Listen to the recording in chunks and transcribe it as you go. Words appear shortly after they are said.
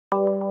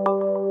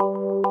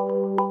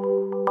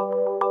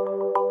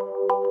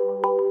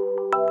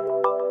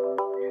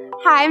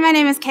Hi, my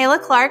name is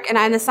Kayla Clark, and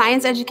I'm the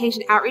Science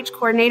Education Outreach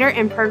Coordinator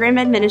and Program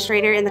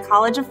Administrator in the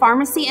College of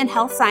Pharmacy and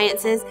Health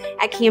Sciences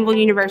at Campbell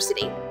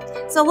University.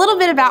 So a little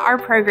bit about our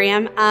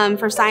program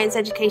for Science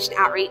Education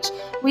Outreach.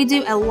 We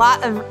do a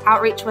lot of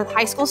outreach with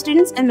high school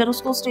students and middle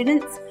school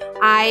students.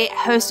 I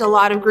host a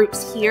lot of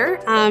groups here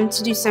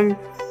to do some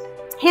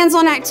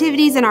hands-on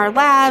activities in our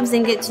labs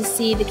and get to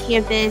see the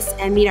campus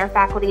and meet our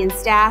faculty and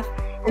staff.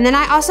 And then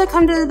I also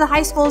come to the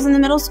high schools and the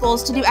middle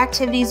schools to do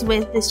activities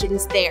with the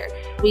students there.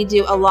 We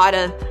do a lot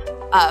of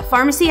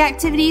pharmacy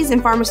activities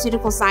and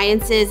pharmaceutical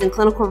sciences and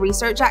clinical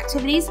research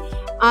activities.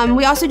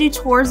 We also do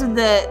tours of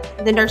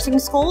the nursing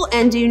school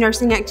and do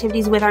nursing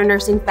activities with our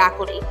nursing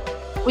faculty.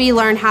 We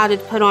learn how to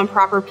put on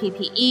proper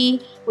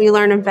PPE. We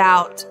learn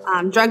about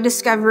drug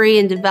discovery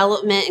and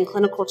development and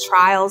clinical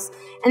trials.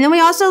 And then we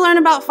also learn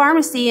about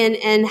pharmacy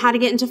and how to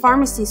get into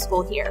pharmacy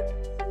school here.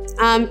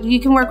 You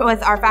can work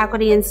with our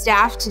faculty and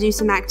staff to do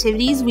some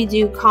activities. We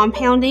do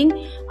compounding,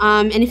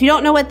 and if you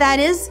don't know what that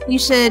is, you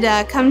should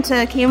come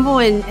to Campbell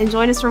and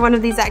join us for one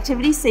of these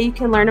activities so you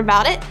can learn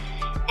about it.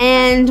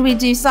 And we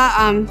do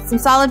some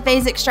solid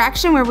phase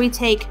extraction where we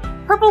take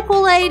purple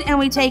Kool-Aid and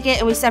we take it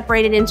and we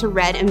separate it into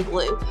red and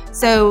blue.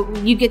 So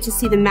you get to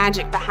see the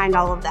magic behind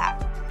all of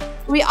that.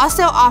 We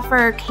also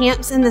offer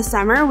camps in the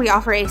summer. We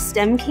offer a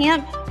STEM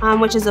camp,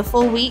 which is a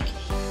full week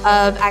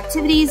of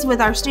activities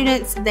with our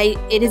students.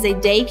 It is a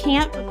day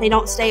camp. They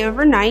don't stay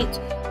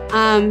overnight,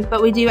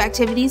 but we do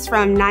activities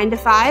from 9 to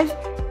 5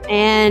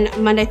 and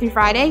Monday through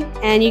Friday,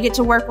 and you get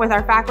to work with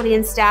our faculty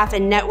and staff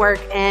and network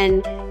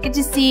and get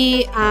to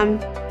see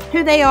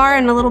who they are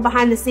and a little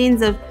behind the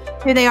scenes of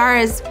who they are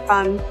as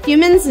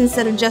humans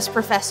instead of just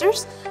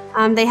professors.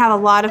 They have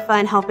a lot of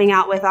fun helping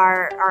out with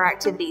our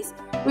activities.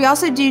 We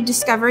also do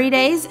Discovery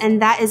Days,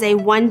 and that is a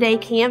one-day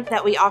camp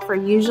that we offer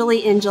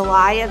usually in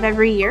July of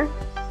every year.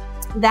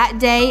 That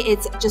day,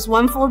 it's just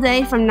one full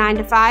day from 9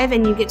 to 5,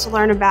 and you get to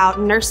learn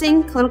about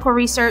nursing, clinical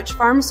research,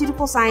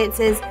 pharmaceutical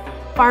sciences,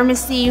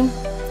 pharmacy,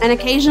 and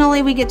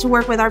occasionally we get to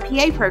work with our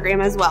PA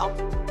program as well.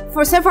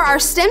 So for our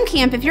STEM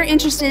camp, if you're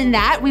interested in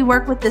that, we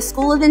work with the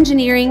School of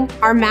Engineering,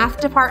 our math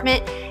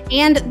department,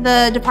 and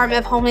the Department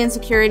of Homeland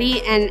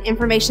Security and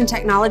Information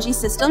Technology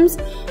Systems.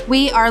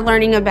 We are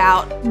learning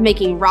about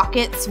making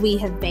rockets. We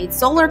have made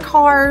solar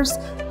cars.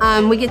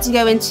 We get to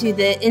go into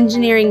the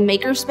engineering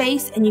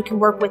makerspace, and you can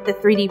work with the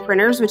 3D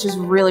printers, which is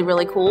really,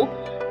 really cool.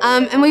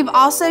 And we've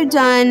also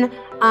done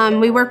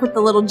we work with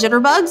the little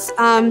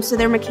jitterbugs, so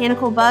they're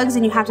mechanical bugs,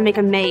 and you have to make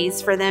a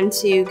maze for them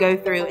to go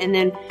through. And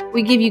then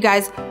we give you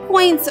guys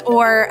points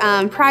or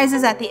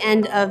prizes at the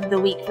end of the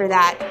week for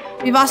that.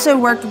 We've also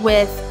worked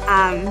with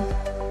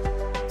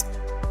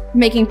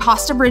making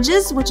pasta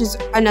bridges, which is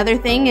another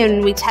thing,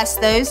 and we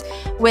test those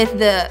with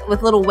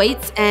little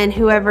weights, and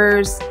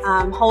whoever's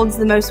holds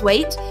the most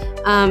weight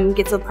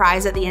gets a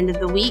prize at the end of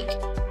the week.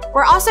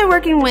 We're also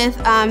working with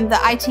the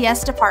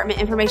ITS department,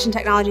 Information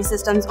Technology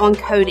Systems, on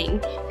coding.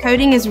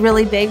 Coding is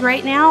really big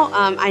right now.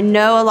 I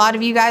know a lot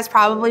of you guys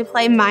probably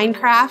play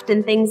Minecraft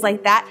and things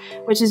like that,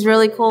 which is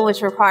really cool,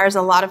 which requires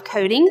a lot of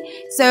coding.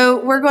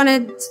 So we're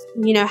going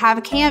to, have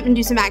a camp and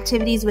do some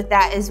activities with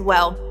that as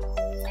well.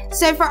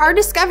 So for our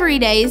Discovery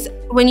Days,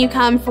 when you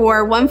come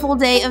for one full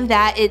day of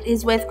that, it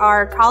is with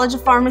our College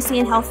of Pharmacy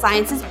and Health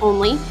Sciences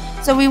only.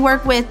 So we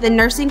work with the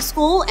nursing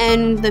school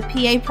and the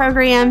PA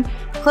program,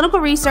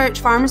 clinical research,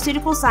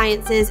 pharmaceutical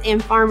sciences,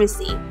 and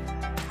pharmacy.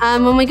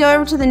 When we go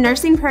over to the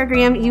nursing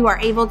program, you are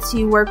able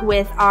to work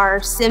with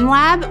our sim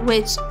lab,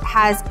 which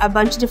has a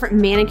bunch of different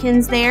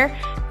mannequins there.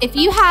 If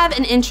you have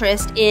an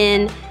interest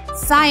in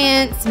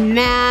science,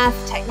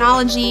 math,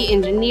 technology,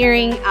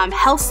 engineering,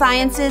 health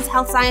sciences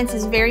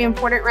is very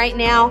important right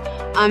now,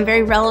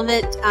 very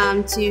relevant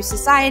to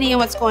society and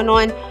what's going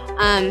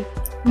on.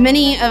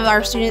 Many of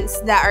our students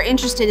that are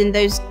interested in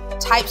those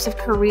types of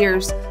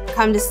careers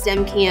come to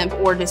STEM camp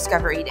or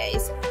Discovery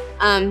Days.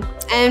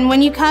 And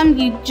when you come,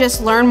 you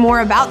just learn more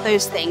about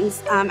those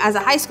things. As a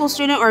high school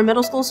student or a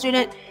middle school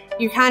student,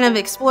 you're kind of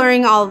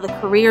exploring all of the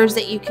careers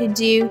that you could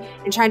do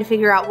and trying to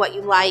figure out what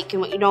you like and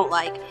what you don't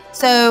like.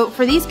 So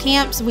for these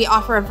camps, we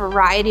offer a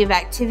variety of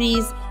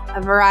activities,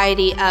 a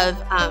variety of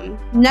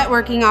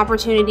networking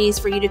opportunities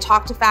for you to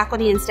talk to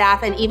faculty and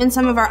staff, and even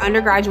some of our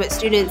undergraduate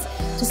students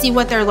to see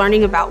what they're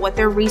learning about, what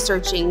they're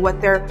researching,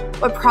 what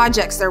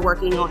projects they're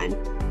working on.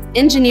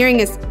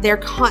 Engineering they're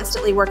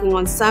constantly working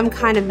on some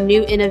kind of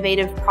new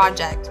innovative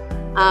project.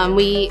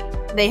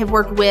 They have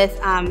worked with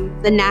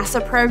the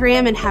NASA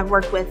program and have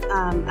worked with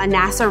a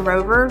NASA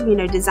rover,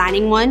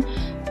 designing one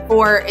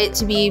for it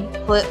to be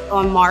put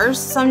on Mars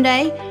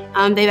someday.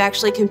 They've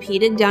actually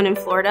competed down in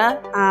Florida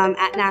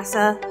at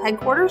NASA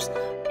headquarters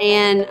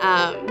and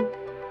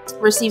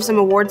received some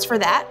awards for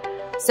that.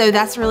 So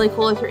that's really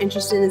cool if you're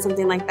interested in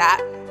something like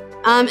that.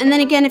 And then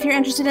again, if you're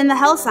interested in the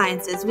health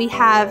sciences, we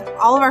have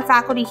all of our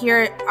faculty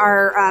here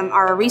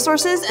are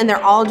resources, and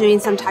they're all doing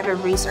some type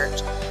of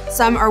research.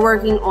 Some are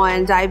working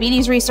on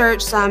diabetes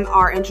research, some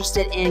are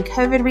interested in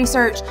COVID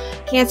research,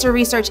 cancer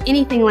research,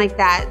 anything like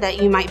that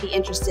you might be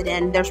interested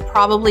in. There's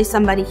probably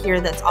somebody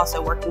here that's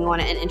also working on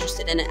it and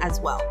interested in it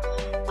as well.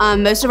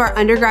 Most of our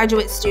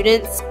undergraduate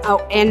students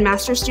and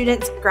master's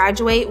students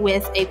graduate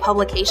with a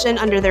publication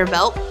under their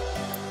belt.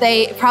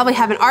 They probably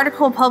have an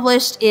article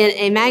published in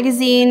a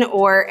magazine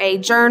or a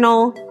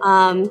journal,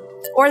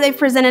 or they've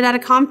presented at a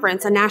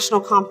conference, a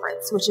national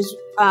conference, which is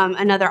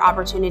another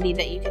opportunity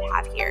that you could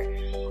have here.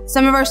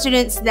 Some of our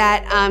students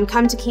that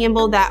come to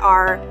Campbell that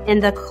are in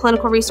the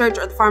clinical research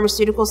or the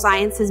pharmaceutical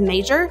sciences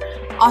major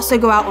also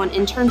go out on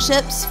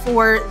internships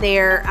for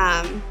their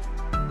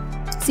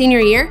senior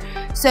year.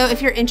 So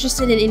if you're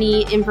interested in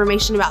any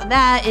information about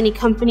that, any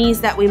companies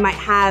that we might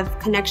have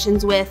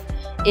connections with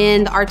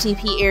in the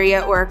RTP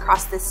area or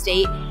across the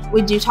state,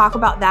 we do talk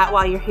about that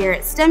while you're here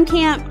at STEM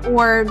Camp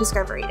or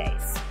Discovery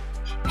Days.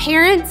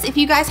 Parents, if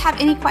you guys have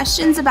any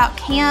questions about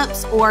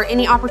camps or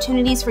any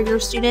opportunities for your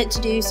student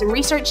to do some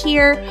research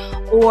here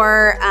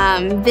or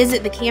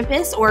visit the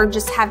campus, or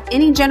just have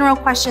any general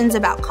questions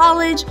about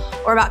college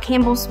or about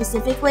Campbell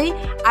specifically,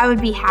 I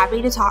would be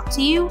happy to talk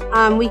to you.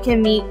 We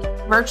can meet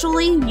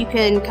virtually. You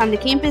can come to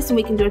campus and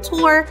we can do a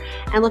tour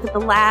and look at the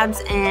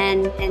labs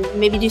and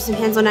maybe do some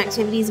hands-on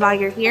activities while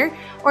you're here,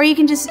 or you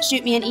can just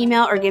shoot me an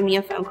email or give me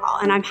a phone call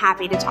and I'm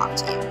happy to talk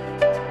to you.